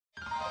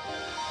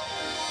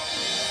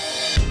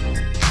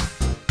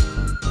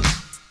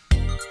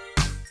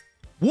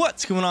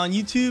What's going on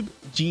YouTube?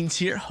 Jeans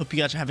here. Hope you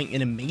guys are having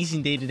an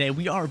amazing day today.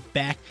 We are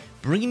back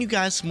bringing you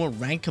guys some more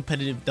ranked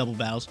competitive double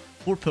battles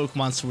for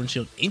Pokemon Sword and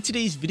Shield. In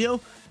today's video,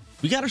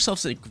 we got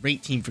ourselves a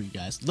great team for you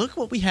guys. Look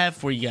what we have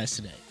for you guys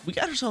today. We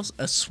got ourselves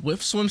a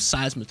Swift Swim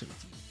Seismitoad team.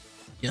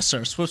 Yes,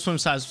 sir. Swift Swim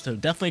Seismitoad.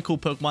 Definitely a cool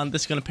Pokemon.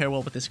 This is going to pair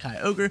well with this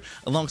Kyogre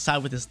alongside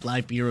with this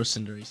Libero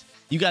Cinderace.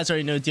 You guys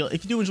already know the deal.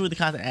 If you do enjoy the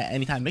content at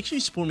any time, make sure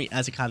you support me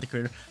as a content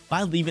creator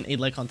by leaving a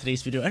like on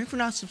today's video. And if you're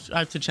not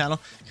subscribed to the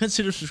channel,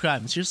 consider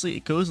subscribing. Seriously,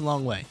 it goes a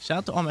long way. Shout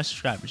out to all my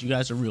subscribers. You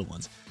guys are real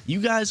ones. You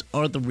guys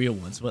are the real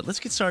ones. But let's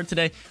get started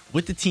today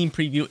with the team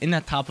preview in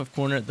that top left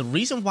corner. The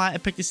reason why I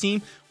picked this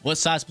team was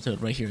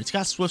Seismitoad right here. It's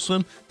got Swift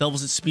Swim,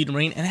 doubles its speed and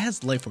rain, and it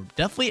has Life Orb.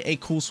 Definitely a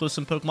cool Swift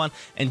Swim Pokemon,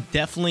 and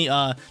definitely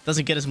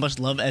doesn't get as much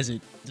love as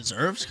it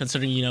deserves,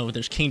 considering, you know,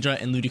 there's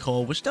Kingdra and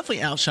Ludicolo, which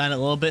definitely outshine it a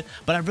little bit.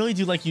 But I really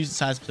do like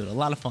using Seismitoad. A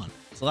lot of fun.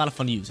 It's a lot of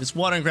fun to use. It's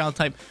water and ground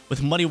type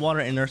with Muddy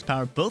Water and Earth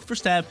Power, both for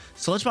stab,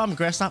 Sludge Bomb and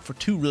Grass Knot for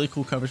two really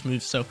cool coverage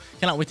moves. So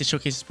cannot wait to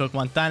showcase this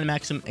Pokemon,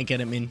 Dynamax him, and get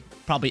him in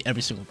probably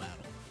every single battle.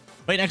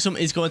 Right next to him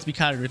is going to be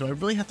Kyogre. Do I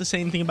really have to say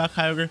anything about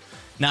Kyogre?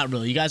 Not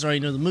really. You guys already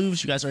know the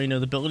moves. You guys already know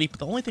the ability. But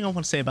the only thing I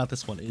want to say about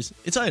this one is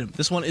its item.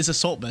 This one is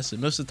Assault Vested.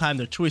 Most of the time,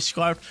 they're Choice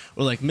Scarf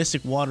or like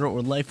Mystic Water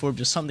or Life Orb,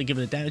 just something to give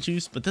it a damage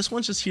use. But this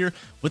one's just here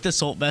with the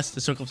Assault Vest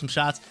to soak up some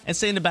shots and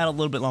stay in the battle a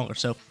little bit longer.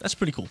 So that's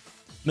pretty cool.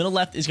 Middle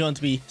left is going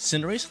to be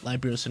Cinderace,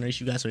 Libero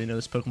Cinderace. You guys already know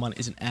this Pokemon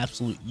is an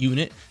absolute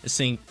unit. This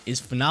thing is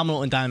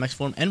phenomenal in Dynamax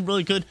form and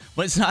really good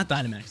when it's not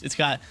Dynamax. It's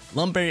got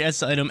Lum Berry as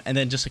the item and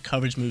then just a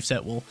coverage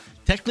moveset. Well,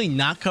 technically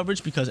not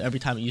coverage because every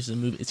time it uses a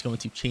move, it's going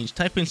to change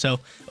typing. So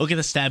it'll get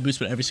the stab boost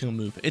with every single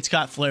move. It's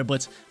got Flare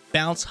Blitz,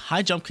 Bounce,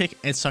 High Jump Kick,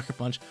 and Sucker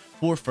Punch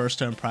for first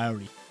turn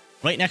priority.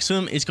 Right next to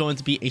him is going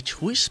to be a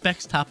Choice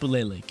Specs Tapu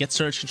Lele. Gets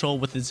Surge Control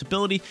with its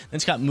ability. Then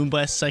it's got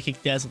Moonblast,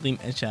 Psychic, Dazzling Gleam,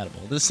 and Shadow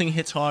Ball. This thing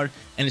hits hard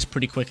and is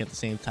pretty quick at the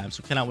same time.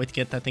 So cannot wait to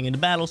get that thing into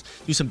battles,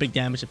 do some big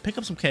damage, and pick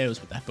up some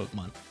KOs with that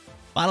Pokemon.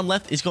 Bottom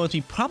left is going to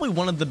be probably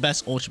one of the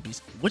best Ultra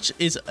Beasts, which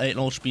is an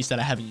Ultra Beast that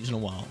I haven't used in a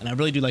while. And I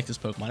really do like this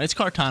Pokemon. It's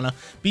Kartana,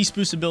 Beast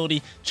Boost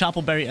ability,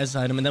 Chople Berry as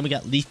an item, and then we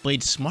got Leaf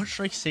Blade, Smart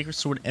Strike, Sacred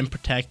Sword, and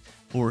Protect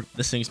for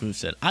this thing's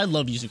moveset. I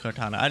love using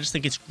Kartana. I just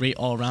think it's great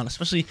all around,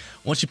 especially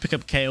once you pick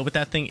up KO with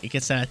that thing. It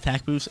gets that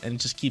attack boost and it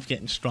just keeps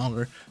getting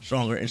stronger,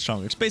 stronger, and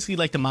stronger. It's basically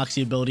like the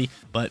Moxie ability,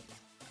 but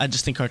I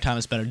just think Kartana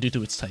is better due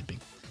to its typing.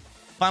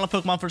 Final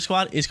Pokemon for the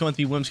squad is going to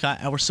be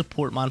Whimsicott, our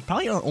support mon,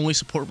 probably our only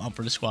support mon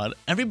for the squad.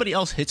 Everybody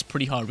else hits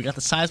pretty hard. We got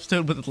the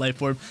Seismitoad with the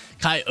Life Orb,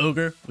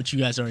 Kyogre, which you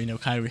guys already know,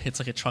 Kyogre hits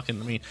like a truck in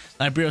the rain.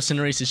 Libero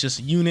Cinderace is just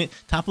a unit.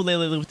 Tapu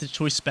Lele with the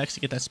Choice Specs to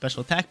get that special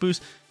attack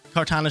boost.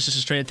 Kartana is just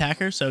a straight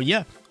attacker. So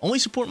yeah, only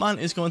support mon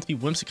is going to be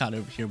Whimsicott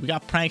over here. We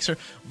got Prankster,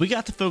 we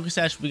got the Focus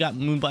Sash, we got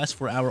Moonblast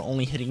for our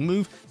only hitting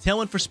move,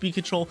 Tailwind for speed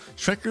control,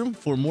 Trick Room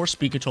for more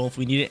speed control if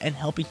we need it, and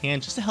Helping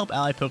Hand just to help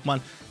ally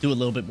Pokemon do a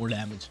little bit more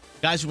damage.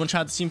 Guys, you want to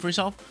try out the team for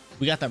yourself?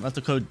 We got that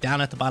rental code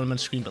down at the bottom of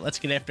the screen, but let's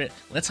get after it.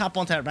 Let's hop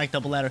onto that ranked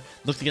double ladder,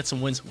 look to get some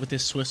wins with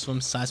this Swift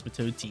Swim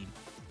Seismitoad team.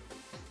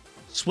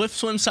 Swift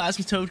Swim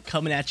Seismitoad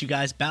coming at you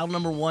guys. Battle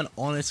number 1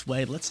 on its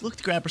way. Let's look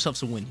to grab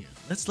ourselves a win here.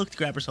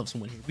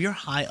 We are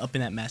high up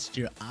in that master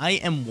tier. I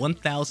am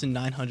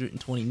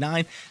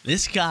 1,929.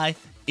 This guy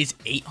is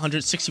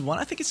 861.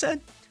 I think it said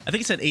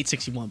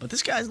 861, but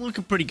this guy's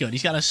looking pretty good.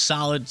 He's got a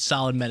solid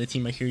meta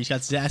team right here. He's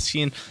got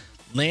Zacian,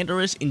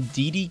 Landorus,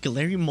 Indeedee,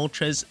 Galarian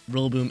Moltres,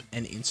 Rillaboom,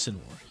 and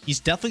Incineroar. He's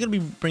definitely going to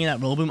be bringing out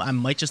Rillaboom. I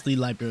might just lead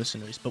Libero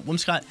Cinderace, but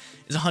Whimsicott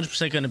is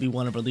 100% going to be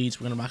one of our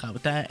leads. We're going to rock out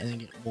with that and then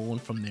get rolling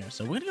from there.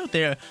 So we're going to go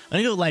there. I'm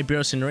going to go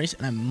Libero Cinderace,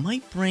 and I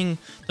might bring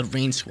the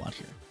Rain Squad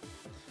here.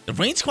 The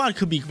Rain Squad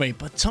could be great,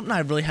 but something I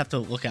really have to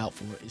look out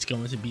for is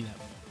going to be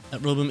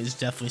that Rillaboom is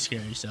definitely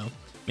scary. So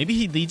maybe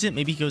he leads it.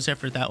 Maybe he goes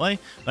after it that way.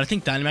 But I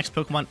think Dynamax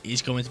Pokemon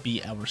is going to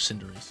be our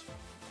Cinderace.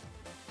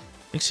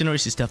 I think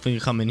Cinderace is definitely going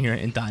to come in here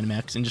and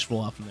Dynamax and just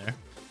roll out from there.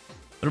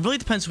 But it really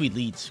depends who he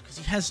leads, because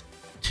he has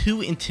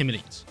 2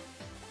 Intimidates.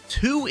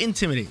 2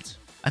 Intimidates.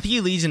 I think he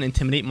leads an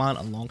Intimidate mon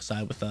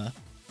alongside with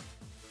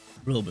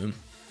Rillaboom.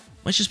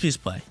 Might just be his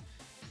play.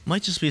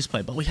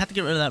 But we have to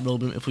get rid of that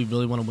Rillaboom if we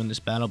really want to win this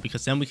battle,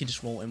 because then we can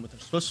just roll in with our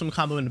Swift Swim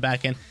combo in the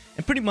back end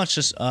and pretty much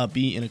just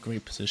be in a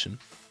great position.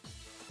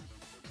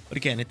 But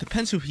again, it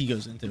depends who he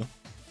goes into.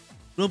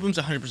 Rillaboom's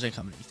 100%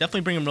 coming. He's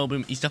definitely bringing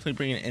Rillaboom. He's definitely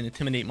bringing an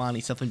Intimidate mon.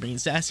 He's definitely bringing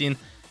Zacian.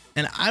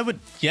 And I would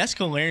guess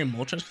Galarian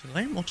Moltres, because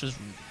Galarian Moltres,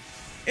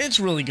 it's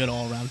really good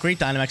all around. Great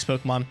Dynamax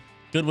Pokemon.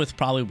 Good with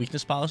probably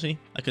weakness policy.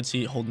 I could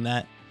see it holding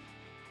that.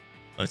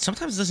 But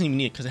sometimes it doesn't even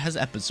need it because it has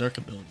that Berserk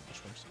ability,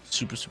 which works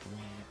super well.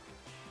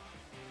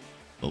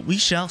 But we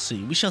shall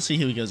see. We shall see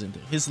who he goes into.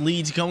 His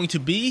lead's going to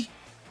be,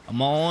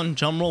 come on,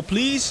 drum roll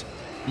please,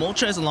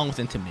 Moltres along with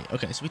Intimidate.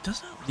 Okay, so he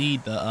does not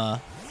lead the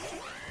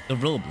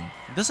Rillaboom.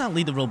 It does not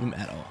lead the Rillaboom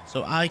at all.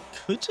 So I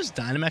could just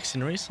Dynamax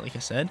Cinderace, like I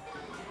said,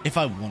 if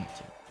I wanted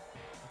to.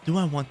 Do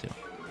I want to?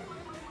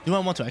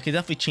 I could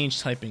definitely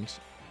change typings.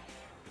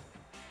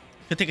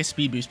 Could take a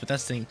speed boost, but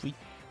that's the thing. If we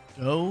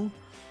go,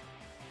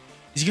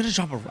 is he gonna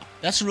drop a rock?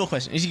 That's the real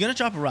question. Is he gonna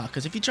drop a rock?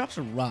 Because if he drops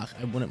a rock,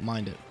 I wouldn't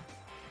mind it.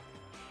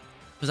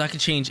 Because I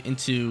could change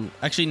into...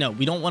 Actually, no.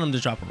 We don't want him to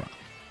drop a rock.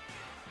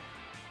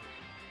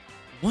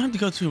 We want him to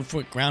go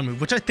for a ground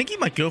move, which I think he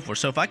might go for.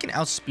 So if I can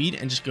outspeed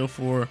and just go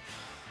for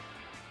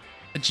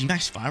a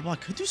Gmax Fireball, I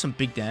could do some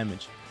big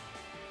damage.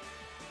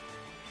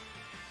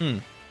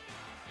 Could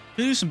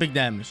do some big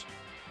damage.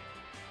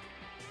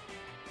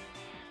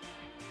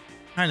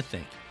 Trying to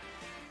think.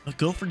 I'll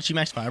go for the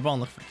Gmax Fireball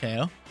and look for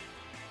KO.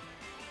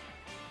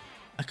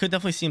 I could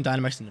definitely see him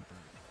Dynamax in the bird.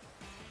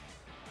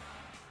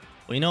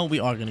 Well, you know, we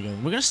are going to go.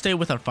 We're going to stay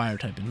with our fire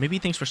typing. Maybe he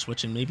thinks we're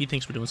switching. Maybe he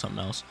thinks we're doing something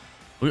else.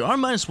 We are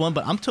 -1,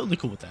 but I'm totally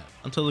cool with that.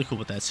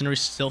 Cinderace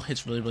still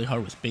hits really, really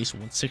hard with base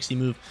 160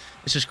 move.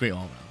 It's just great all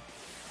around.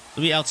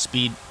 So we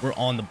outspeed. We're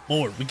on the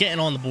board. We're getting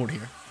on the board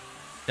here.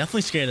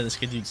 Definitely scared of this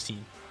good dude's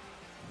team.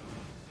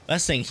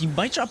 Last thing, he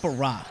might drop a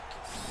rock.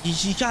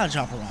 He gotta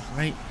drop a rock,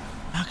 right?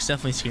 Rock's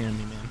definitely scaring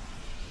me, man.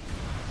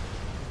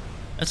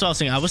 That's what I was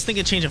thinking. I was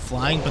thinking change of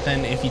flying, but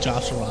then if he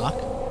drops a rock,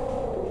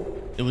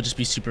 it would just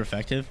be super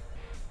effective.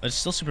 But it's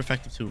still super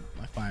effective to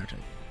my fire type.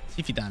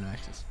 See if he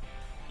Dynamaxes.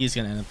 He's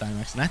going to end up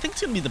Dynamaxing. And I think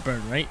it's going to be the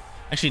bird, right?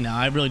 Actually, no,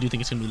 I really do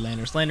think it's going to be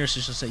Landorus. Landorus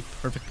is just a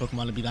perfect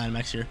Pokemon to be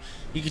Dynamax here.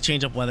 He could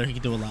change up weather. He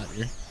could do a lot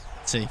here.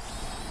 Let's see.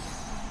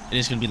 It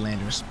is going to be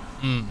Landorus.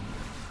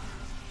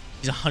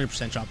 He's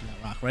 100% dropping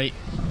that rock, right?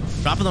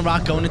 Dropping the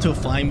rock, going into a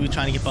flying move,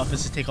 trying to get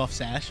buffers to take off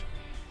Sash.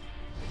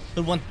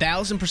 Could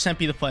 1000%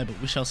 be the play,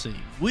 but we shall see.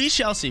 We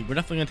shall see. We're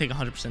definitely going to take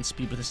 100%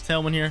 speed with this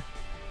Tailwind here.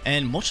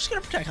 And Moltres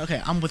going to protect.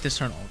 Okay, I'm with this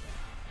turn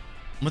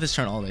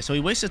all day. So he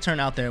wastes a turn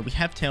out there. We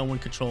have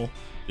Tailwind control.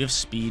 We have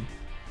speed.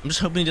 I'm just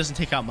hoping he doesn't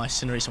take out my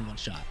Cinderace in one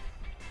shot.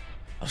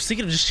 I was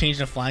thinking of just changing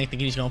to flying,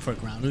 thinking he's going for a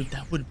ground move.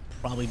 That would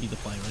probably be the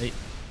play, right?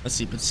 Let's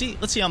see.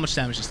 Let's see how much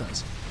damage this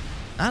does.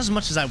 Not as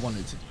much as I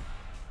wanted to do.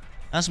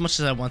 Not as much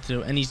as I want to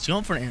do. And he's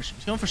going for an Airstream.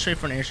 He's going for straight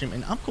for an Airstream,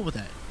 and I'm cool with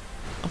that.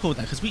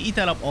 Because we eat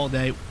that up all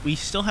day. We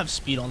still have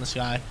speed on this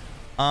guy.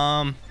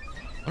 What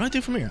do I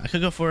do from here? I could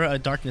go for a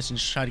Darkness and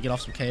just try to get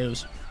off some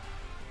KOs.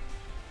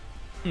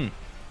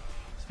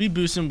 Speed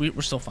boosting,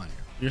 we're still fine here.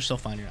 We're still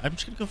fine here. I'm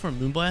just going to go for a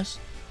Moonblast.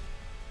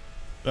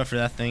 Go after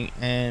that thing.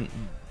 And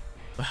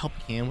I help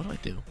he can. What do I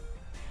do?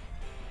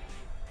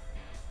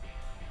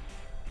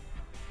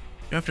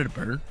 Go after the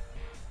bird.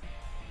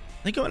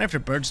 I think going after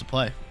birds to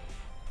play.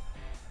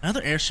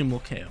 Another Airstream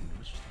will KO me.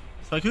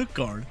 So I could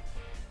guard.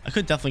 I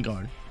could definitely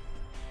guard.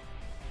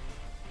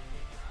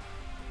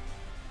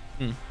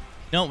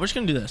 No, we're just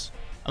going to do this.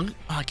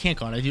 I can't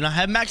guard. I do not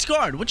have max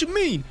guard. What you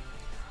mean?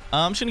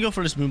 I'm just going to go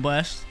for this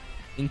Moonblast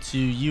into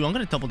you. I'm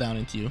going to double down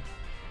into you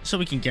so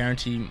we can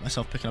guarantee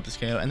myself picking up this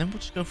KO. And then we'll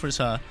just go for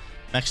this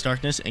max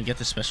darkness and get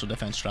the special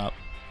defense drop.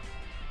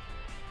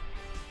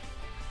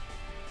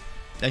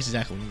 That's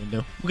exactly what we're going to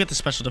do. We'll get the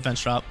special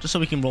defense drop just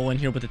so we can roll in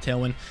here with the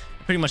Tailwind.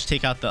 Pretty much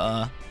take out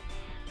the,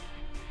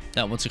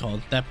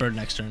 that bird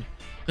next turn.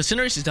 Because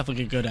Cinderace is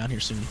definitely going to go down here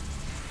soon.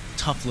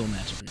 Tough little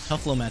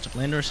matchup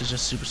here. Landorus is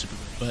just super, super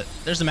good. But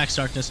there's the max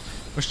darkness.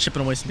 We're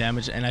chipping away some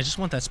damage. And I just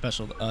want that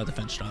special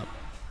defense drop.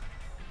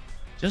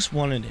 Just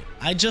wanted it.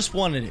 I just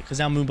wanted it. Because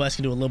now Moonblast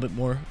can do a little bit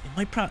more. It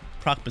might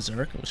proc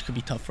Berserk, which could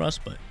be tough for us.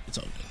 But it's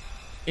all good.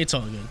 It's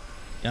all good.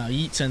 Now,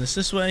 Yeet, send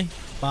this way.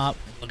 Bop.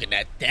 Look at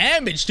that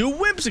damage, dude.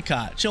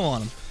 Whimsicott. Chill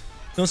on him.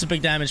 Doing some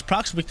big damage.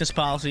 Proc's weakness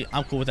policy.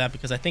 I'm cool with that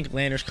because I think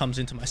Landorus comes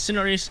into my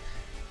Cinderace.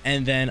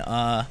 And then,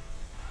 Blair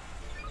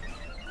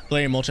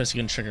and Moltres is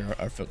going to trigger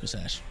our Focus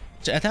Sash.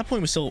 So at that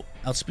point, we still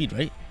outspeed,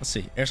 right? Let's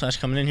see. Air Slash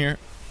coming in here.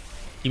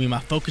 Give me my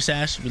Focus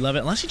Sash. We love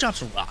it. Unless he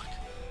drops a rock.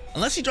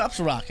 And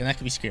that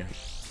could be scary.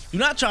 Do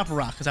not drop a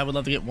rock, because I would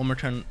love to get one more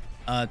turn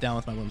down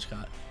with my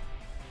Whimsicott.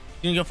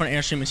 You're going to go for an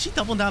Airstream. Is he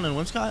doubling down on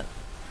Whimsicott?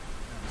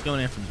 He's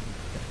going in for me.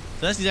 Okay.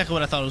 So that's exactly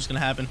what I thought was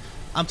going to happen.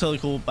 I'm totally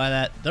cool by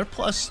that. They're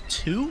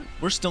 +2.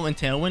 We're still in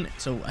Tailwind.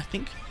 So I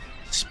think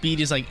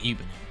speed is like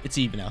even. It's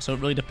even now. So it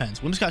really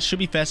depends. Whimsicott should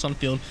be fast on the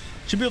field.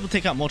 Should be able to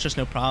take out Moltres,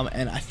 no problem.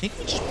 And I think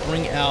we just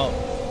bring out...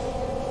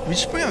 We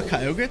just bring out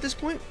Kyogre at this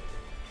point?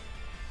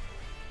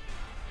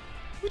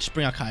 We just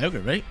bring out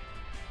Kyogre, right?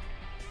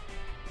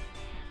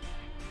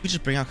 We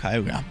just bring out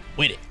Kyogre. I'm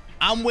with it.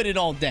 I'm with it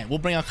all day. We'll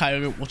bring out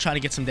Kyogre. We'll try to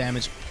get some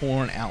damage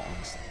pouring out on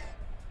this thing.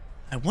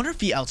 I wonder if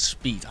he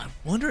outspeeds. I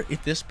wonder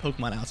if this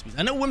Pokemon outspeeds.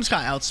 I know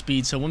Whimsicott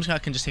outspeeds, so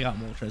Whimsicott can just take out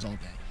Moltres all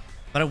day.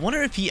 But I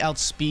wonder if he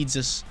outspeeds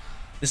this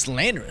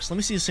Landorus. Let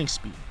me see this thing's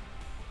speed.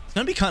 It's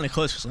going to be kind of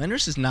close because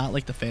Landorus is not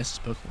like the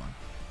fastest Pokemon.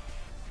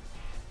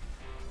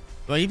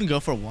 Do I even go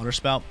for a Water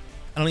Spout?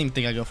 I don't even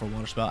think I go for a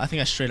Water Spout. I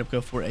think I straight up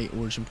go for a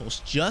Origin Pulse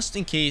just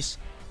in case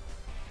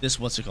this,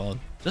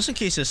 just in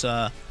case this,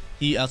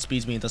 he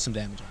outspeeds me and does some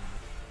damage on me.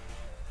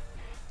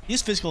 He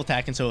has physical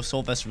attacking, so if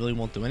Soul Vest really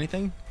won't do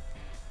anything,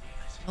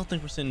 I don't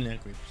think we're sitting in a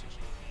great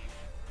position.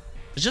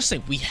 But just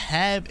say we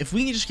have, if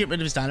we can just get rid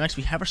of his Dynamax,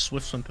 we have our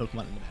Swift Swim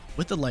Pokemon in the back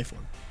with the Life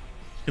Orb.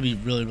 Could be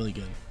really, really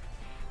good.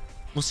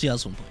 We'll see how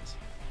this one plays.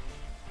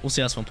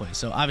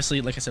 So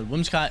obviously, like I said,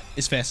 Whimsicott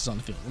is fastest on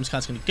the field.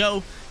 Whimsicott's going to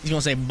go. He's going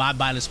to say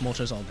bye-bye to this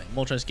Moltres all day.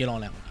 Moltres, get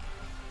on out.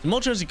 The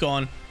Moltres is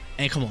gone.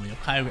 And come on, yo,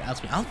 Kyogre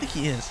outspeed. I don't think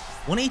he is.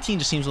 118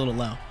 just seems a little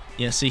low.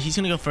 Yeah, see, he's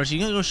going to go first.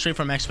 He's going to go straight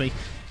for max weight.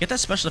 Get that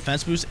special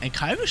defense boost. And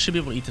Kyogre should be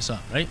able to eat this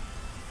up, right?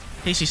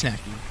 Tasty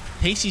snack, dude.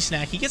 Tasty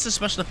snack. He gets a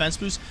special defense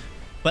boost,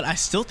 but I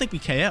still think we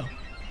KO.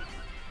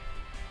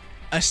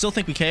 I still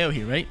think we KO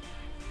here, right?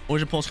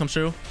 Origin Pulse comes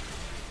through.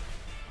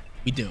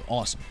 We do.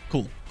 Awesome.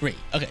 Cool. Great.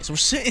 Okay, so we're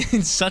sitting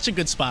in such a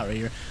good spot right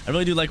here. I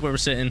really do like where we're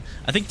sitting.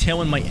 I think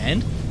Tailwind might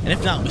end, and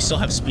if not, we still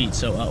have speed.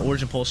 So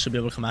Origin Pulse should be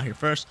able to come out here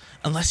first,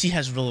 unless he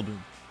has Rillaboom.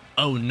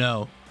 Oh,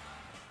 no.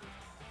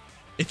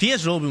 If he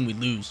has Rillaboom, we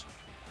lose.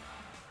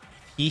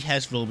 If he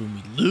has Rillaboom,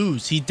 we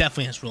lose. He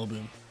definitely has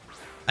Rillaboom.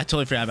 I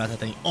totally forgot about that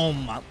thing. Oh,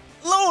 my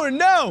Lord,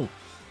 no.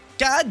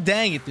 God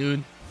dang it,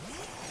 dude.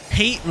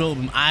 Hate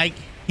Rillaboom. I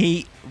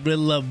hate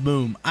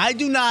Rillaboom. I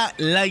do not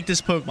like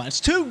this Pokemon. It's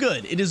too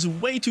good. It is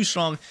way too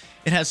strong.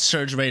 It has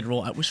Surge ready to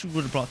roll. I wish we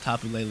would have brought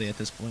Tapu Lele at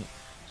this point.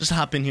 Just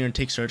hop in here and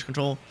take Surge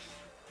control.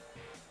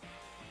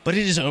 But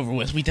it is over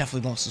with. We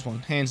definitely lost this one.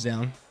 Hands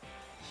down.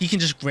 He can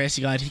just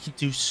Grassy Guide. He can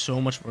do so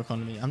much work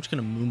on me. I'm just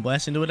going to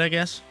Moonblast into it, I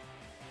guess.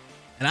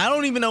 And I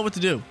don't even know what to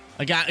do.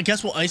 I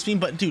guess we'll Ice Beam.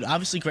 But, dude,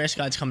 obviously Grassy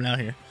Guide's coming out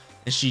here.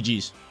 It's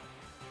GG's.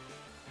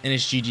 And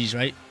it's GG's,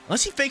 right?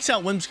 Unless he fakes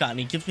out Whimsicott and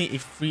he gives me a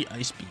free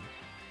Ice Beam.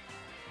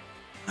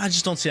 I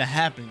just don't see that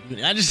happening,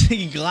 dude. I just think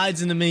he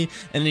glides into me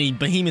and then he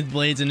Behemoth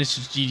Blades and it's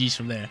just GG's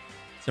from there.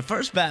 So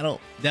first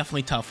battle,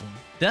 definitely tough one.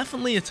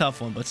 Definitely a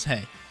tough one, but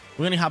hey,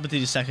 we're going to hop into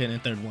the second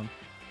and third one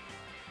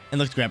and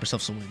look to grab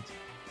ourselves some wins.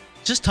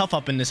 Just tough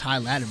up in this high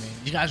ladder, man.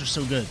 These guys are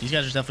so good. These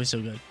guys are definitely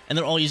so good. And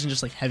they're all using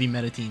just like heavy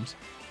meta teams.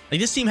 Like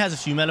this team has a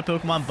few meta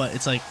Pokemon, but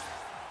it's like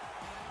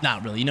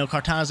not really. You know,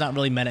 Kartana's not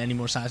really meta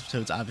anymore.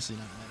 Seismitoad's obviously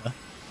not meta.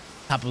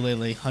 Tapu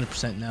Lele,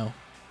 100% no.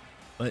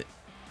 But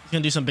he's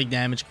going to do some big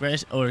damage.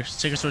 Grass or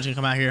Sacred Sword's going to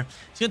come out here.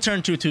 He's going to turn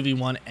into a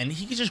 2v1, and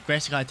he can just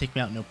Grassy Guide take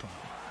me out, no problem.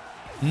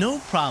 No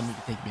problem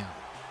he can take me out.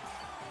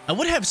 I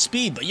would have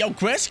speed, but yo,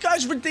 Grassy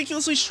Guide's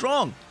ridiculously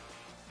strong.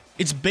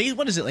 It's base,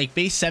 what is it, like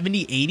base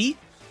 70, 80?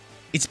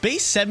 It's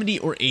base 70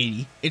 or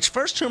 80. It's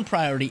first turn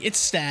priority. It's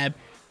stab,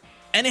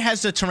 and it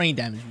has the terrain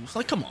damage boost.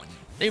 Like, come on.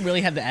 They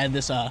really had to add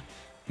this,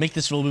 make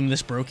this Rillaboom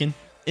this broken.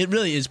 It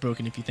really is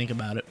broken if you think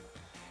about it.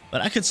 But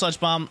I could Sludge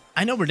Bomb.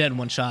 I know we're dead in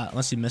one shot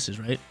unless he misses,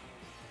 right?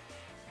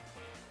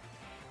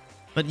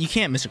 But you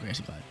can't miss a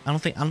Grassy Guide. I don't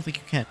think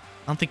you can.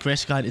 I don't think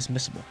Grassy Guide is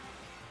missable.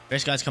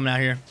 Grassy Guide's coming out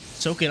here.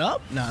 Soak it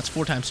up. No, it's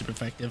 4 times super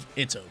effective.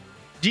 It's over.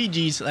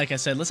 GG's. Like I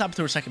said, let's hop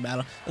into our second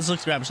battle. Let's look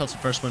to grab ourselves the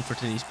first win for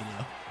today's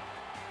video.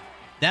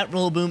 That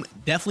Rillaboom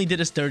definitely did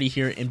us dirty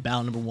here in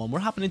battle number 1. We're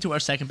hopping into our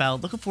second battle,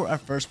 looking for our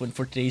first win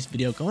for today's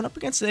video, going up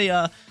against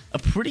a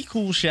pretty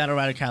cool Shadow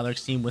Rider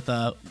Calyrex team with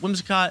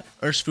Whimsicott,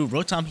 Urshifu,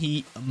 Rotom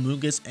Heat,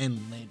 Amoonguss, and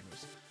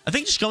Landorus. I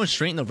think just going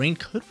straight in the rain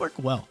could work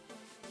well.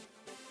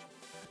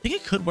 I think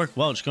it could work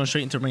well, just going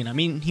straight into rain. I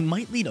mean, he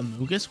might lead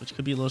Amoonguss, which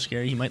could be a little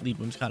scary. He might lead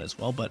Whimsicott as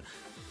well, but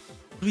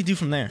what do we do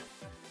from there?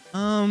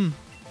 I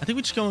think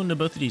we just go into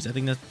both of these. I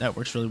think that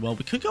works really well.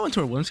 We could go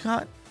into our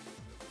Whimsicott.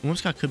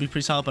 Whimsicott could be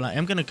pretty solid, but I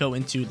am going to go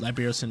into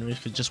Libero Cinderace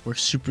because it just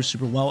works super,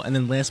 super well. And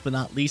then last but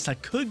not least, I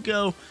could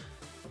go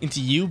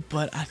into you,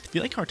 but I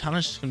feel like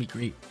Kartana's just going to be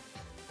great.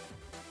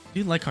 I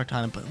do like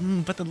Kartana,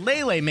 but the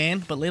Lele,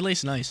 man. But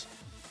Lele's nice.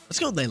 Let's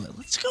go Lele.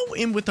 Let's go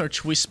in with our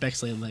Choice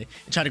Specs Lele and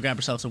try to grab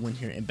ourselves a win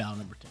here in battle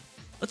number 2.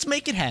 Let's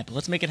make it happen.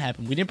 Let's make it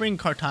happen. We didn't bring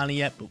Kartana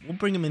yet, but we'll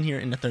bring him in here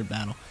in the third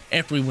battle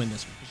after we win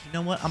this one. Because you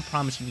know what? I'm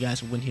promising you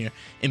guys a win here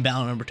in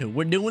battle number 2.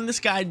 We're doing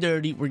this guy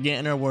dirty. We're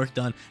getting our work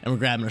done, and we're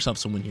grabbing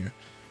ourselves a win here.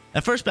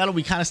 That first battle,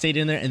 we kind of stayed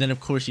in there, and then, of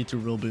course, he threw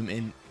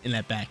Rillaboom in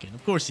that back end.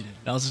 Of course he did.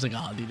 I was just like,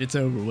 oh, dude, it's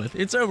over with.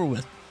 It's over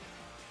with.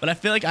 But I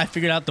feel like I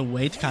figured out the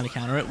way to kind of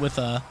counter it with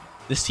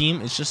this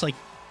team. It's just like,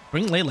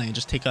 bring Lele and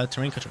just take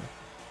terrain control.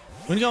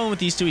 When you go in with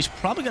these two, he's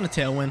probably going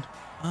to Tailwind.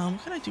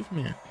 What can I do from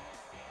here?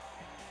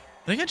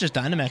 I think I just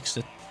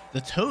Dynamax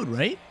the Toad,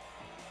 right?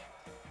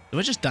 Do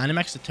I just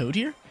Dynamax the Toad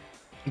here?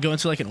 And go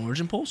into, like, an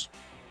Origin Pulse?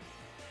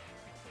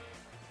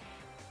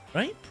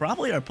 Right?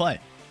 Probably our play.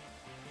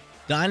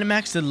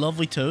 Dynamax the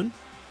lovely Toad.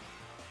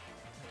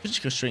 Could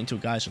just go straight into a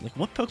Geyser. Like,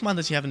 what Pokemon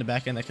does he have in the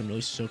back end that can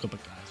really soak up a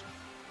Geyser?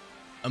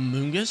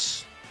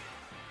 Amoonguss?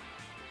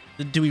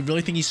 Do we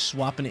really think he's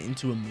swapping it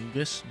into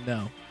Amoonguss?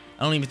 No.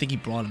 I don't even think he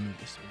brought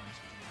Amoonguss.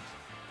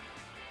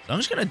 So I'm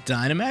just going to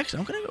Dynamax.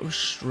 I'm going to go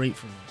straight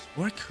for this.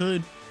 Or I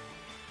could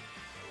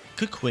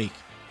Quake.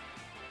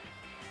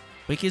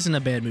 Quake isn't a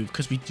bad move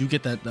because we do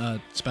get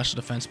that special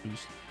defense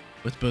boost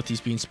with both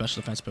these being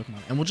special defense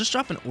Pokemon. And we'll just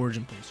drop an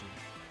Origin Pulse here.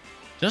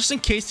 Just in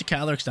case the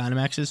Calyrex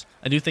Dynamaxes,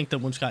 I do think the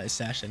Whimsicott is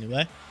stashed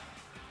anyway.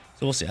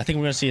 So we'll see. I think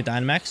we're going to see a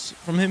Dynamax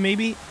from him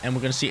maybe, and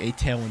we're going to see a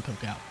Tailwind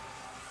poke out.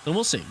 So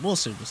we'll see. We'll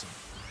see.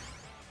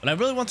 But I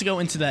really want to go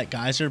into that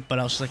Geyser, but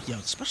I was just like, yo,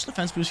 special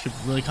defense boost could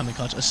really come in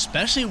clutch,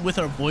 especially with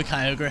our boy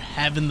Kyogre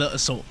having the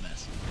Assault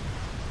Vest.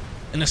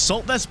 An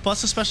Assault Vest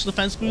plus a special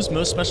defense boost,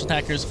 most special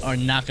attackers are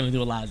not going to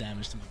do a lot of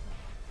damage to me.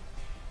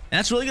 And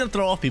that's really going to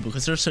throw off people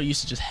because they're so used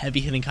to just heavy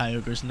hitting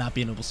Kyogres not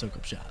being able to soak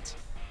up shots.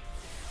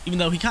 Even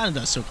though he kind of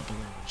does soak up a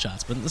little bit of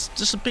shots, but it's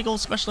just a big old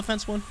special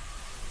defense one.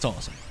 It's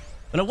awesome.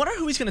 But I wonder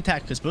who he's going to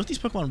attack because both these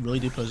Pokemon really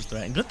do pose a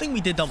threat. And good thing we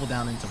did double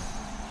down into him.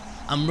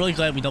 I'm really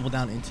glad we doubled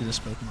down into this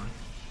Pokemon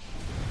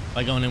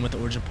by going in with the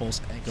Origin Pulse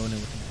and going in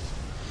with him.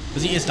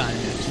 Because he is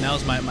Dynamax. And that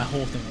was my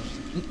whole thing.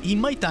 He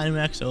might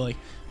Dynamax, so like,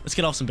 let's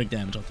get off some big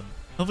damage on him.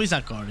 Hopefully he's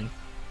not guarding.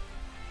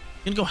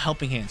 He's gonna go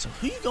Helping Hand. So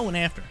who are you going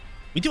after?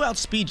 We do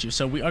outspeed you,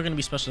 so we are gonna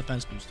be special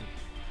defense boosted.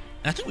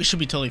 And I think we should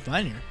be totally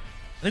fine here.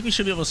 I think we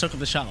should be able to soak up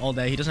the shot all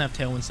day. He doesn't have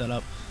Tailwind set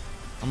up.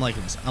 I'm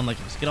liking this. I'm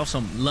liking this. Get off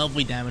some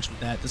lovely damage with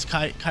that. This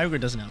Kyogre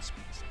doesn't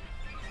outspeed us.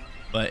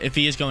 But if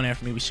he is going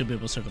after me, we should be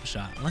able to soak up a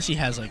shot. Unless he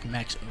has like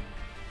max over.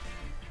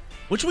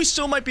 Which we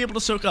still might be able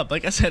to soak up.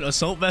 Like I said,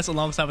 Assault Vest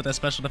alongside with that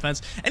special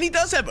defense. And he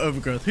does have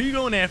Overgrowth. Who are you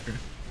going after?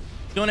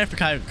 Going after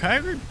Kyogre.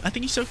 Kyogre, I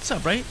think he soaked this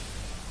up, right?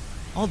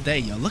 All day,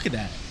 yo. Look at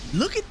that.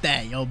 Look at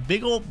that, yo.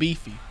 Big old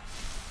beefy.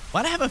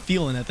 Why'd I have a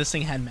feeling that this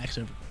thing had max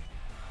Overgrowth?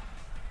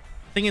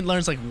 I think it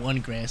learns like one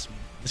grass move.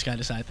 This guy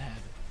decided to have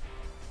it.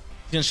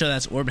 He's going to show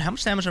that's Orb. How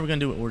much damage are we going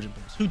to do with Origin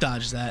Pulse? Who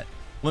dodges that?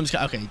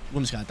 Whimsicott. Okay,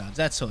 Whimsicott dodge.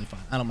 That's totally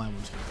fine. I don't mind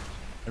Whimsicott.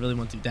 I really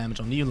want to do damage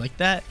on you like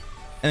that.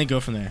 And then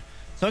go from there.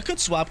 So I could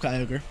swap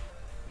Kyogre.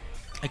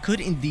 I could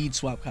indeed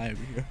swap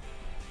Kyogre here.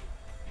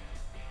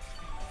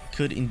 I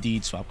could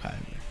indeed swap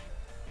Kyogre.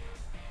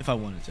 If I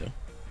wanted to. I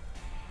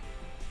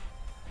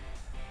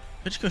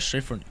could just go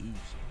straight for an Ooze.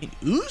 I mean,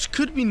 Ooze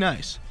could be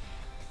nice.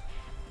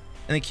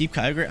 And then keep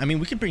Kyogre. I mean,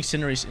 we could bring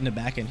Cinderace in the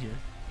back end here.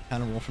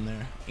 Kind of roll from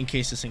there. In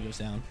case this thing goes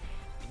down.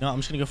 You know, I'm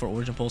just going to go for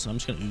Origin Pulse and I'm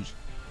just going to Ooze.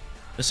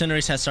 The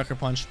Cinderace has Sucker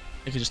Punch.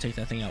 I could just take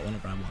that thing out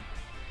whenever I want.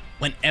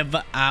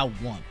 Whenever I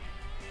want.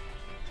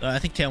 So I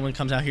think Tailwind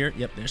comes out here.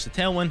 Yep, there's the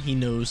Tailwind. He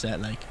knows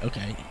that, like,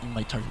 okay, he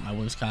might target my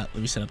Whimsicott. Let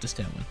me set up this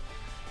Tailwind.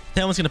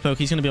 Tailwind's going to poke.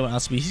 He's going to be able to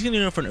outspeed. He's going to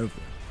go for an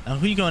Overgrowth. Now,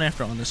 who are you going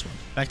after on this one?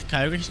 Back to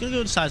Kyogre. He's going to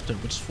go to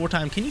Seismitoad, which is 4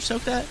 times. Can you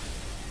soak that?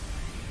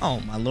 Oh,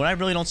 my lord. I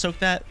really don't soak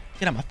that.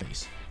 Get out of my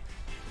face.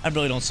 I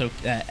really don't soak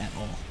that at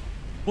all.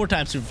 4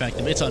 times super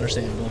effective. It's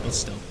understandable, but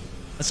still.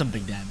 That's some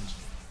big damage.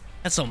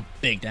 That's some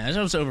big damage.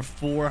 That was over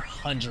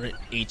 400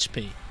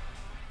 HP.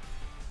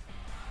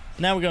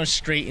 Now we're going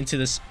straight into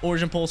this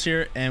Origin Pulse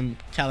here, and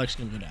Calyrex is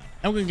going to go down.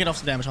 And we're going to get off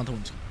some damage onto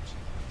Whimsicott.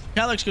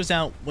 Calyrex goes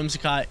down.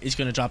 Whimsicott is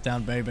going to drop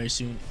down very, very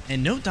soon.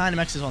 And no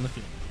Dynamax is on the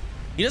field.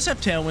 He does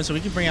have Tailwind, so we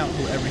can bring out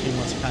whoever he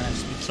wants to kind of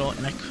speed control.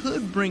 And I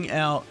could bring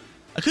out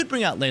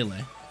Lele.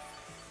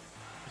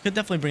 I could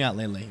definitely bring out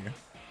Lele here.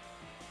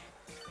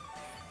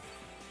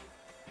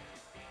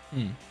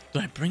 Do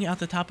I bring out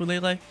the Tapu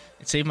Lele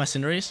and save my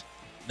Cinderace?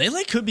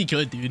 Lele could be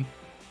good, dude.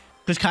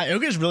 Because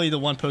Kyogre is really the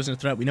one posing a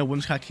threat. We know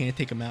Whimsicott can't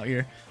take him out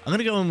here. I'm going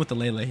to go in with the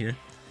Lele here.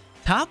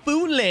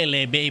 Tapu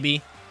Lele,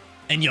 baby.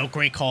 And yo,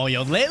 great call,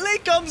 yo. Lele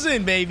comes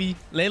in, baby.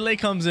 Lele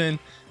comes in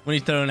when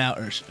he's throwing out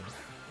Urshifu.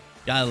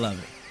 Gotta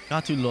love it.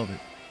 Got to love it.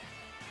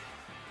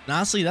 And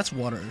honestly, that's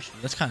Water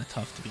Urshifu. That's kind of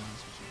tough, to be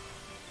honest with you.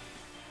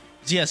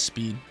 Because he has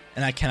speed,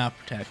 and I cannot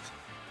protect.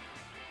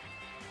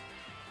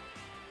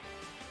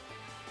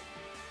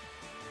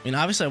 I mean,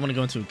 obviously, I want to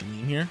go into a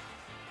Gleam here.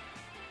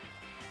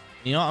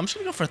 You know, I'm just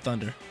going to go for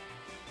Thunder.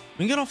 We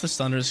can get off this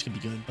Thunder. This could be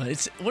good.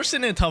 But we're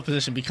sitting in a tough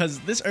position because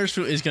this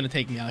Urshifu is going to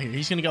take me out here.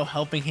 He's going to go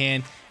Helping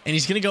Hand, and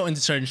he's going to go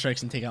into Surging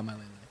Strikes and take out my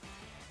Lele.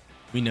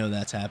 We know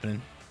that's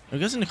happening. It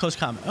goes into Close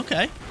Combat.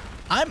 Okay.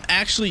 I'm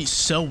actually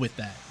so with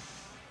that.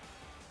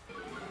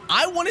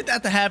 I wanted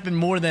that to happen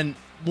more than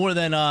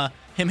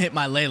him hit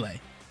my Lele.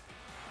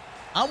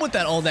 I'm with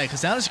that all day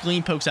because now this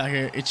Gleam pokes out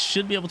here. It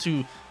should be able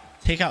to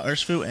take out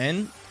Urshifu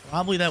and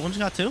probably that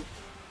Whimsicott too.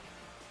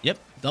 Yep,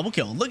 double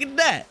kill. Look at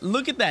that.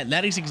 Look at that.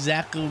 That is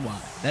exactly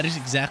why. That is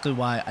exactly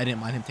why I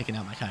didn't mind him taking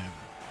out my Kyogre.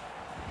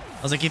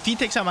 I was like, if he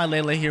takes out my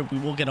Lele here, we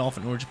will get off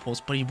an Origin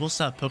Pulse, but he will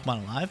still have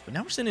Pokemon alive. But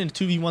now we're sitting in a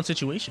 2v1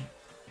 situation.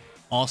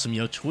 Awesome,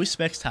 yo. Choice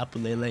Specs Tapu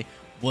Lele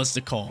was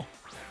the call.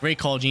 Great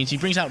call, Jeans. He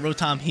brings out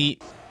Rotom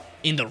Heat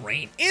in the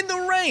rain. In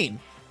the rain!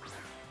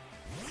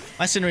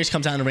 My Cinderace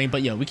comes out in the rain,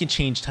 but yo, we can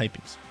change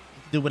typings.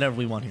 Do whatever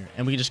we want here.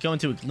 And we can just go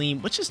into a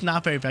Gleam, which is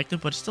not very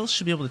effective, but still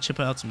should be able to chip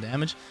out some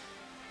damage.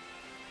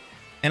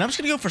 And I'm just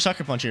going to go for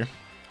Sucker Punch here.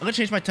 I'm going to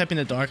change my type in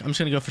the dark. I'm just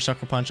going to go for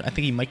Sucker Punch. I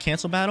think he might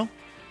cancel battle.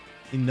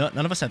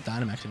 None of us have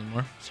Dynamax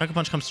anymore. Sucker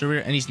Punch comes through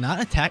here, and he's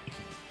not attacking.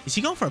 Is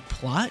he going for a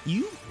plot?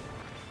 You?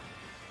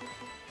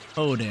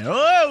 Oh, there.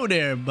 Oh,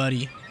 there,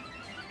 buddy.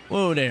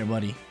 Whoa there,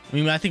 buddy. I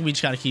mean, I think we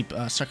just got to keep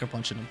Sucker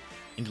Punching him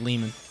and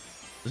Gleaming.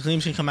 The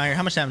Gleam's going to come out here.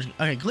 How much damage?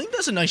 Okay, Gleam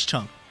does a nice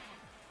chunk.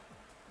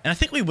 And I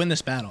think we win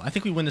this battle. I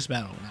think we win this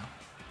battle now.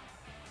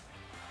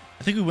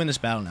 I think we win this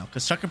battle now.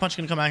 Because Sucker Punch is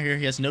going to come out here.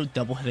 He has no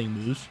double hitting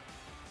moves.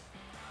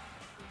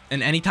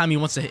 And anytime he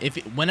wants to hit,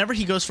 whenever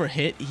he goes for a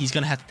hit, he's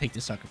going to have to take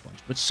this Sucker Punch.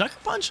 Which Sucker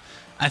Punch,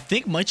 I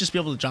think, might just be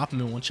able to drop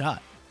him in one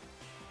shot.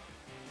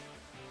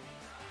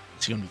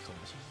 It's going to be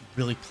close.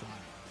 He really plotted.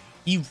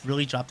 He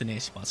really dropped a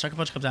nasty spot. Sucker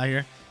Punch comes out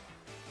here.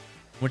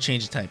 We're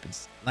changing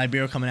typings.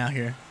 Libero coming out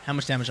here. How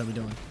much damage are we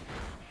doing?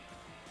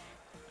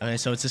 Okay,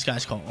 so it's this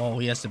guy's call. Oh,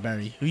 he has to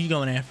bury. Who are you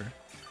going after? Who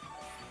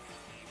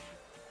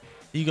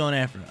are you going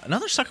after?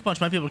 Another Sucker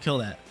Punch might be able to kill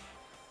that.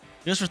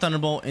 He goes for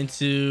Thunderbolt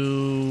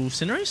into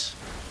Cinderace.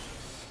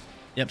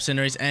 Yep,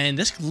 Cinderace. And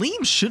this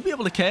Gleam should be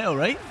able to KO,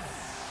 right?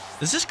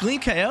 Does this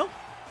Gleam KO?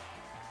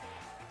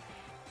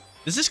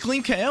 Does this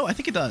Gleam KO? I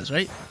think it does,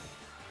 right?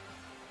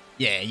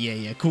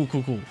 Yeah. Cool.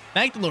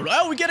 Thank the Lord.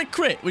 Oh, we get a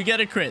crit.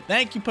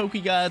 Thank you,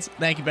 Poke Gods.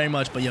 Thank you very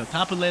much. But yo,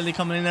 Tapu Lele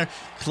coming in there,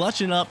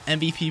 clutching up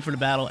MVP for the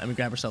battle, and we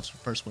grab ourselves the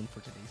first win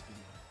for today's video.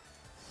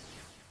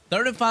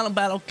 Third and final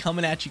battle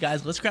coming at you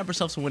guys. Let's grab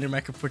ourselves a winning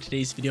record for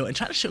today's video and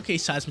try to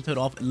showcase Seismitoad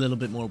off a little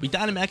bit more. We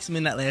Dynamaxed him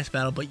in that last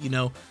battle, but you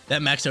know,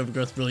 that max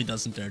overgrowth really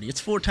does him dirty.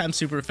 It's 4 times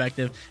super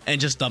effective and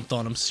just dumped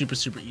on him super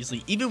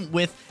easily, even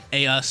with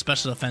a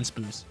special defense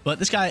boost. But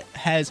this guy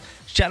has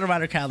Shadow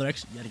Rider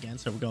Calyrex yet again,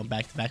 so we're going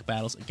back-to-back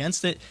battles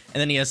against it.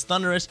 And then he has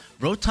Thundurus,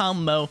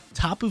 Rotom Mow,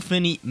 Tapu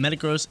Fini,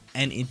 Metagross,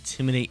 and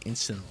Intimidate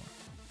Incineroar.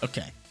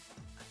 Okay. I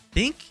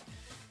think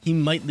he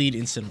might lead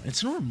Incineroar.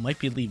 Incineroar might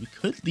be a lead. We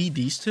could lead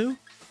these two.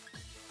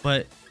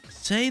 But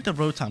say the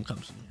Rotom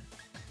comes in here.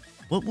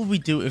 What will we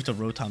do if the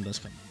Rotom does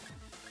come in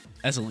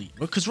as a lead?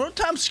 Because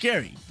Rotom's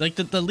scary. Like,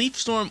 the Leaf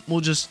Storm will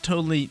just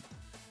totally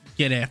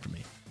get after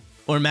me.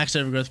 Or Max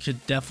Overgrowth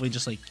could definitely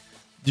just, like,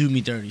 do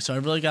me dirty. So I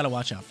really got to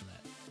watch out for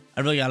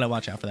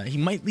that. He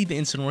might lead the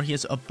Incineroar. He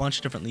has a bunch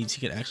of different leads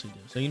he could actually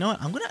do. So you know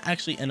what? I'm going to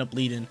actually end up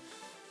leading...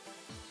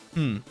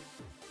 I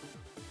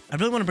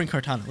really want to bring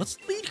Kartana. Let's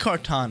lead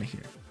Kartana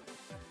here.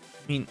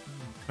 I mean,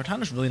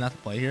 Kartana's really not the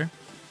play here.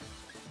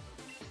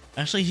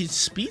 Actually, his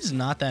speed's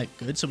not that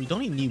good, so we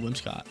don't even need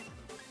Whimsicott.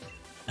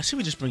 I say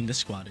we just bring this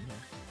squad in here.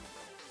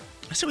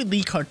 I say we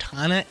lead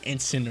Kartana and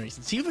Cinderace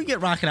and see if we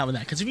get rocking out with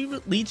that. Because if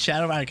you lead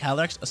Shadow Rider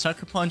Calyrex, a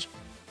Sucker Punch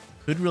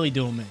could really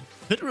do him in.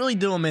 And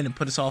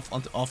put us off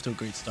to a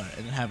great start.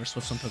 And then have our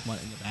Swift Swim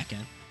Pokemon in the back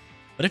end.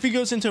 But if he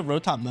goes into a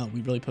Rotom Mow,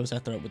 we really post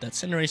that threat with that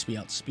Cinderace. We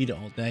outspeed it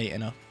all day.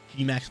 And a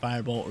Gmax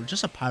Fireball or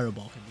just a Pyro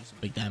Ball can do some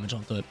big damage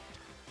onto it.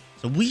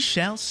 So we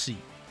shall see.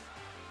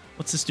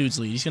 What's this dude's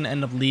lead? He's going to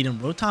end up leading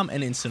Rotom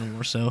and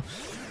Incineroar. So,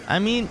 I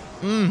mean,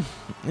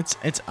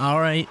 it's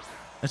alright.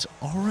 It's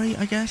alright,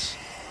 I guess.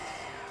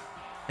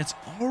 It's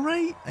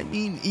alright. I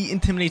mean, he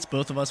intimidates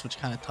both of us, which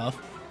is kind of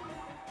tough.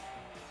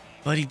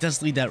 But he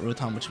does lead that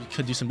Rotom, which we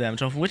could do some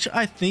damage off, which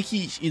I think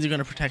he's either going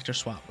to protect or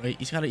swap, right?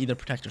 He's got to either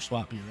protect or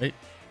swap here, right?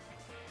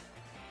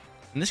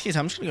 In this case,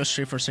 I'm just going to go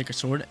straight for a Sacred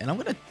Sword, and I'm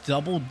going to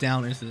double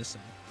down into this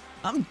thing.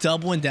 I'm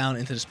doubling down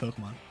into this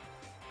Pokemon.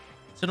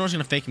 Incineroar's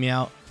going to fake me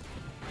out.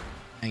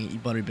 Dang it, you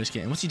buttery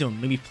biscuit. And what's he doing?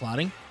 Maybe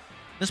plotting?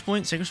 At this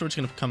point, Sacred Sword's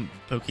going to come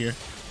poke here.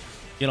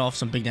 Get off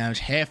some big damage.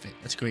 Half it.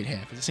 That's great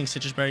half. Is this thing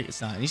Citrus Berry?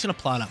 It's not. And he's going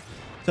to plot up.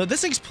 So this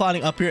thing's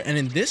plotting up here. And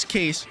in this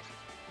case,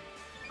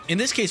 we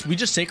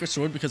just Sacred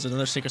Sword because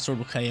another Sacred Sword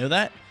will KO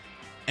that.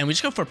 And we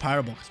just go for a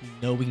Pyro Ball because we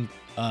know we can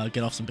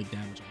get off some big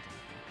damage.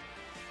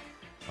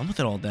 I'm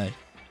with it all day.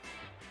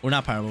 We're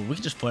not Pyro Ball. We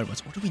can just Flare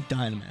Blitz. Or do we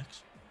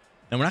Dynamax?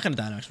 No, we're not going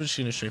to Dynamax. We're just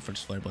going to straight for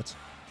just Flare Blitz.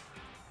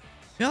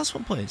 See how this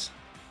one plays.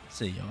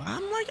 See, yo,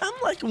 I'm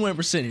liking where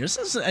we're sitting here.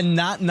 This is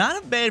not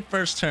a bad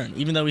first turn,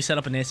 even though we set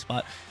up a nice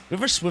spot. We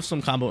have our Swift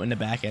Swim combo in the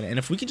back end, and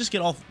if we can just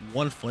get off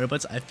one Flare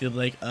Blitz, I feel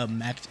like a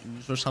Max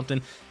Ooze or something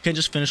can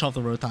just finish off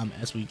the Rotom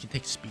as we can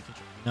take speed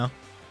control, you know?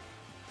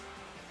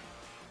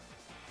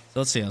 So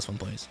let's see how this one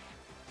plays.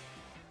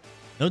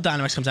 No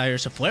Dynamax comes out here,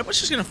 so Flare Blitz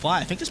is just gonna fly.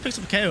 I think this picks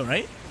up a KO,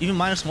 right? Even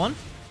 -1?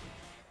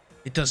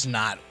 It does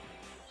not.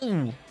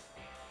 Ooh.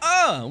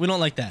 We don't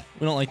like that.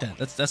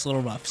 That's a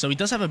little rough. So he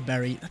does have a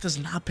berry. That does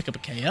not pick up a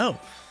KO.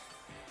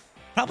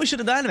 Probably should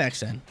have Dynamaxed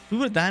then. If we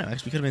would have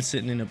Dynamaxed, we could have been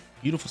sitting in a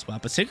beautiful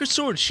spot. But Sacred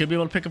Sword should be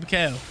able to pick up a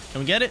KO.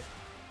 Can we get it?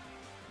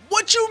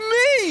 What you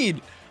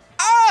mean?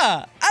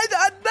 I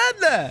done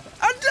that.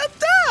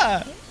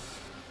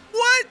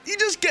 What? You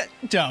just get...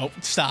 No,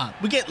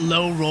 stop. We get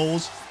low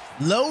rolls.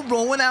 Low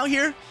rolling out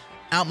here.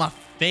 Out my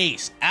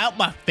face.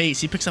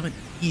 He picks up an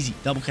easy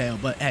double KO.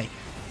 But hey,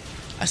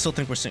 I still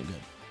think we're sitting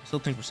good. Still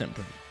think we're sitting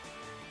pretty.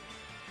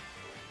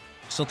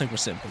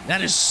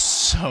 That is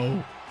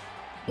so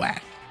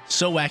whack.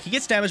 He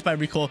gets damaged by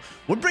recoil.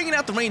 We're bringing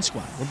out the Rain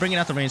Squad.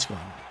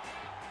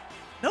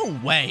 No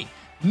way.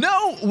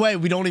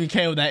 We don't even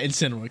KO that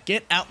Incineroar.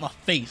 Get out my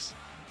face.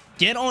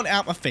 Get on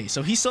out my face.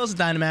 So he still has a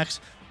Dynamax.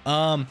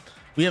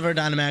 We have our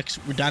Dynamax.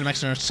 We're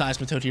Dynamaxing our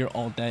Seismitoad here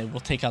all day. We'll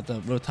take out the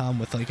Rotom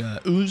with like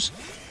a Ooze.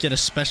 Get a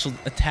special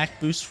attack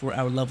boost for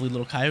our lovely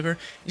little Kyogre.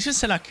 He's going to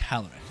send out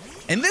Calyrex.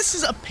 And this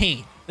is a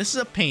pain.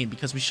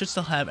 Because we should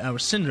still have our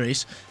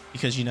Cinderace.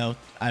 Because, you know,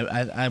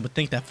 I would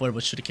think that Flare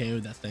Blitz should have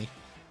KO'd that thing.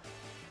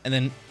 And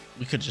then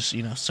we could just,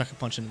 you know, Sucker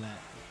Punch into that.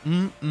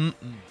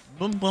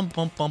 Bum. What's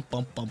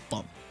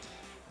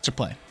your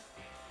play?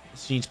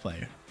 It's Gene's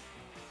player.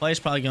 Play is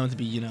probably going to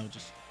be, you know,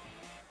 just...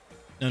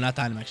 No, not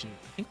Dynamax. I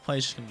think play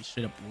is just going to be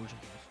straight up Origin.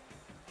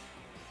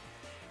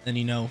 Then,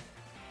 you know,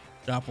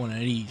 drop one of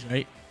these,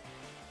 right?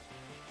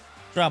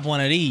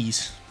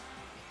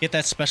 Get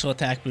that special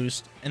attack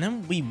boost, and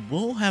then we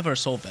will have our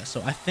Soul Vest.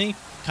 So I think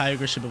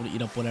Kyogre should be able to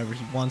eat up whatever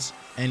he wants.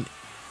 And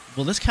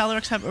will this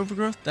Calyrex have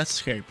overgrowth? That's the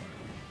scary part.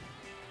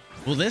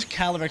 Will this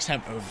Calyrex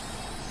have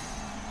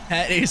overgrowth?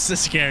 That is the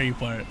scary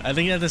part. I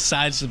think that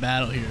decides the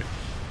battle here.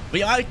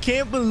 But I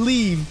can't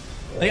believe...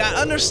 Like,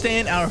 I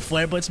understand our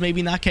Flare Blitz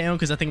maybe not KO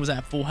because I think it was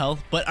at full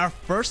health. But our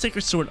first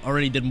Sacred Sword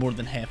already did more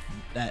than half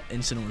that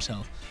Incineroar's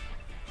health.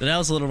 So that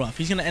was a little rough.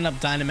 He's going to end up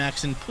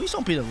Dynamaxing. Please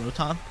don't be the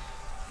Rotom.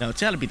 No, it's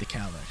got to be the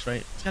Calyrex,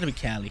 right? It's got to be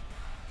Cali.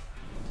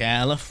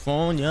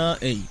 California,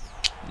 hey,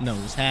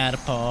 knows how to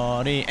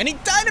party. And he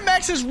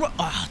Dynamaxes.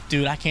 Oh,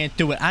 dude, I can't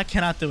do it. I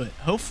cannot do it.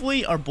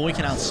 Hopefully, our boy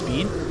can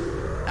outspeed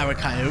our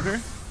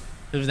Kyogre.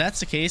 If that's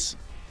the case,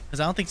 because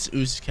I don't think this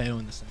Ooze is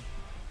KOing this thing.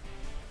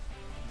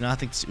 No, I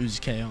think this Ooze is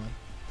KOing.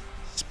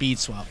 Speed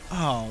swap.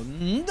 Oh,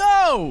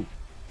 no!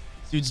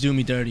 This dude's doing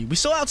me dirty. We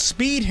still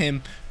outspeed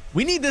him.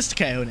 We need this to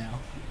KO now.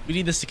 We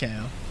need this to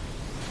KO.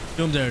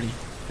 Do him dirty.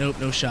 Nope,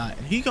 no shot.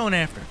 And who you going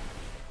after?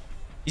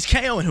 He's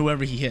KOing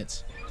whoever he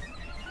hits.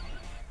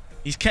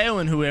 He's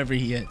KOing whoever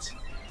he hits.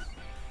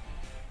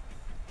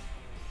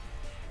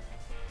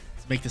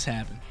 Let's make this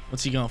happen.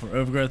 What's he going for?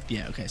 Overgrowth?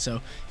 Yeah, okay.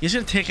 So he's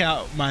going to take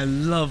out my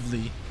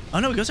lovely... Oh,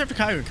 no, he goes after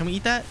Kyogre. Can we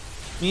eat that?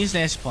 We need to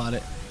nasty plot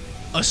it.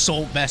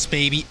 Assault Vest,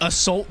 baby.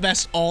 Assault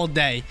Vest all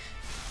day.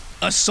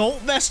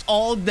 Assault Vest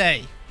all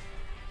day.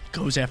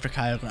 Goes after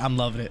Kyogre. I'm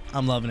loving it.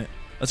 I'm loving it.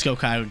 Let's go,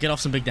 Kyogre. Get off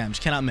some big damage.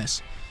 Cannot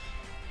miss.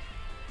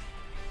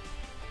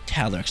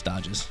 Calyrex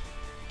dodges.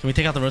 Can we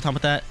take out the Rotom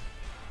with that?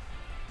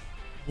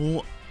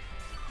 Oh,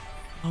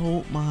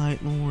 oh my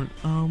lord.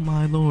 Oh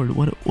my lord.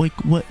 What? Like,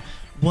 what?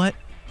 What?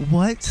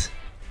 What?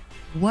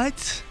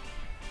 What?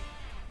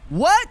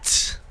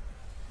 What?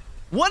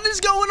 What is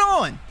going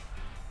on?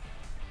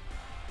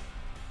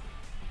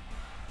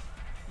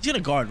 He's gonna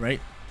guard, right?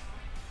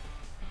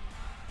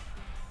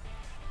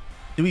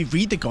 Do we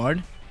read the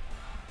guard?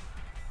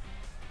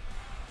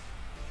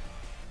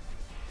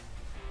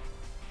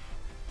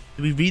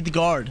 Do we read the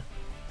guard?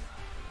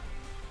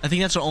 I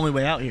think that's our only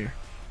way out here.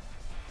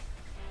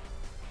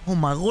 Oh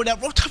my lord, that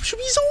Rotom should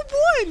be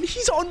on 1!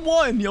 He's on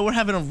 1! Yo, we're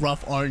having a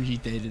rough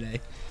RNG day today.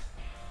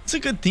 It's a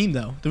good theme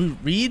though. Do we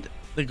read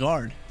the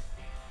guard?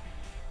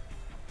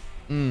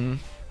 I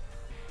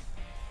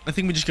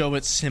think we just go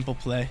with simple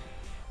play.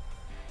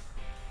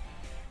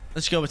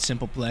 Let's go with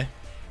simple play.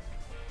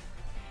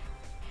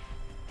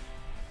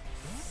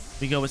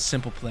 We go with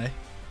simple play.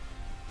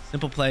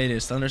 Simple play it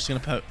is. Thunder's gonna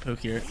poke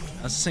here.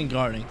 How's this thing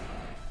guarding?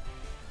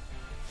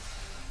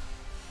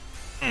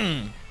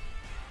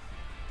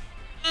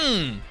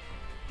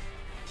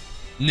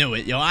 Knew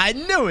it, yo. I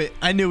knew it.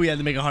 I knew we had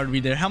to make a hard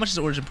read there. How much is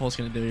Origin Pulse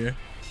gonna do here?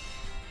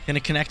 Can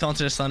it connect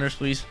onto the Thunders,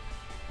 please?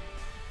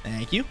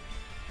 Thank you.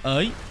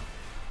 Yes,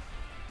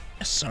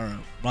 sir.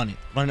 Run it.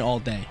 Run it all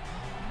day.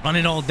 Run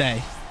it all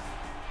day.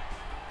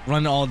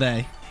 Run it all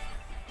day.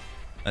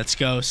 Let's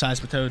go,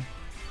 Seismitoad.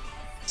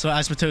 So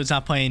Seismitoad's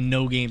not playing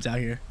no games out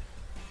here.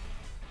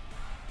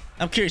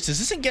 I'm curious, does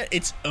this thing get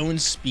its own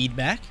speed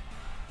back?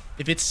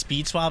 If it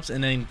speed swaps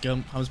and then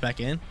comes back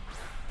in?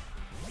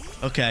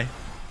 Okay.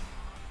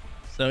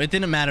 So it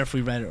didn't matter if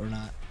we read it or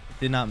not. It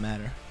did not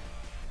matter.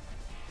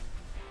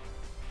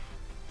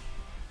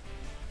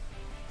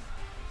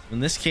 So in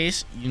this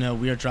case, you know,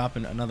 we are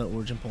dropping another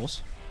Origin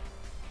Pulse.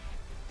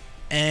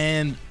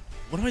 And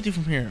what do I do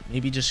from here?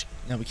 Maybe just...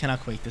 No, we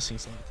cannot Quake. This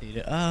thing's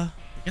levitated. I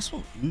guess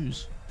we'll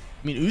Ooze.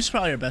 I mean, Ooze is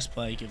probably our best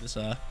play. Give this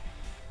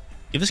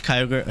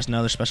Kyogre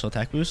another special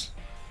attack boost.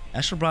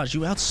 Astral Barrage,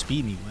 you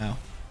outspeed me. Wow.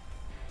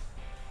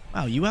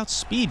 Wow, you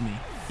outspeed me.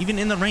 Even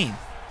in the rain.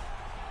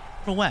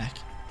 What a whack.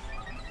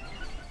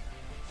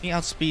 He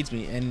outspeeds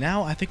me. And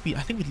now I think we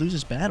lose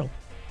this battle.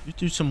 Due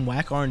to some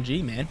whack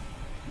RNG, man.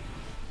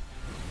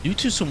 Due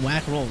to some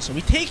whack rolls. So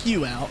we take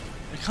you out.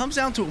 It comes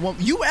down to one.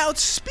 You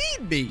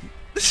outspeed me.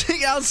 This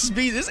thing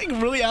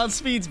really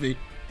outspeeds me.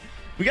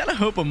 We gotta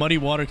hope a Muddy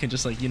Water can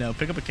just, like, you know,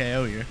 pick up a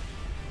KO here.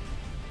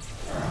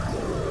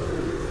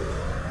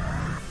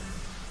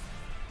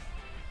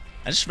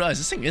 I just realized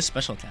this thing is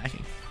special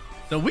attacking.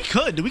 So we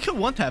could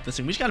one tap this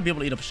thing. We just gotta be able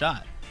to eat up a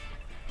shot.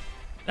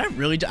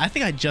 I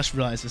think I just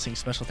realized this thing's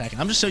special attacking.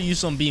 I'm just so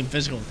used to them being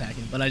physical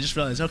attacking, but I just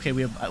realized, okay,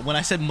 when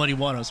I said Muddy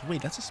Water, I was like,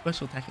 wait, that's a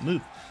special attacking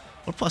move.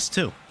 We're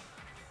 +2.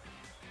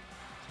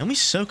 And we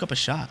soak up a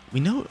shot. We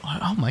know,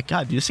 oh my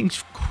god, dude, this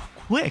thing's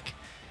quick.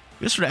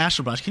 Just for the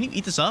Astral Brush. Can you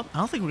eat this up? I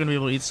don't think we're gonna be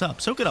able to eat this up.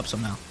 Soak it up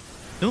somehow.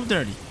 Move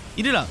dirty.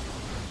 Eat it up.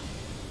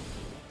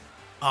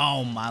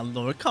 Oh my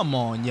lord. Come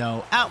on,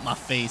 yo. Out my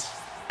face.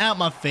 Out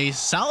my face.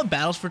 Solid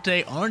battles for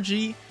today.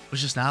 RNG was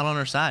just not on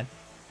our side.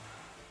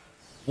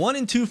 1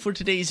 and 2 for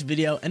today's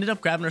video. Ended up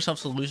grabbing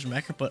ourselves a losing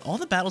record, but all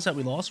the battles that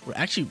we lost were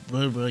actually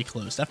really, really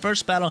close. That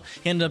first battle,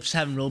 he ended up just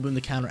having Rillaboom to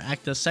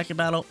counteract us. Second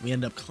battle, we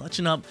ended up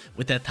clutching up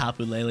with that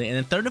Tapu Lele. And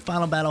then third and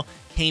final battle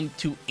came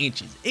to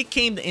inches. It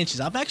came to inches.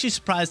 I'm actually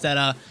surprised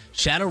that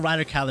Shadow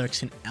Rider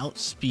Calyrex can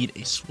outspeed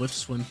a Swift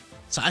Swim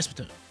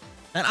Seismitoad.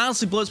 That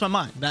honestly blows my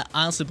mind. That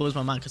honestly blows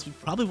my mind because we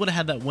probably would have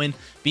had that win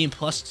being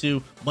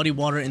 +2 Muddy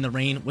Water in the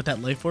rain with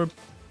that Life Orb.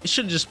 It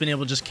should have just been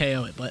able to just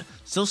KO it, but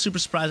still super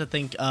surprised. I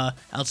think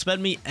outsped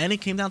me, and it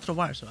came down to the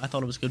wire, so I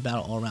thought it was a good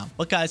battle all around.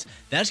 But guys,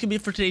 that's gonna be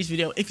it for today's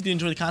video. If you did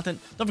enjoy the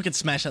content, don't forget to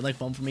smash that like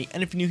button for me,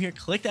 and if you're new here,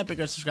 click that big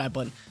red subscribe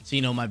button so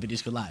you know my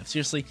videos go live.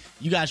 Seriously,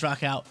 you guys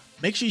rock out.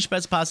 Make sure you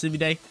spread some positivity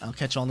today, and I'll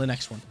catch you on the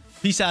next one.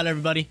 Peace out,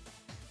 everybody.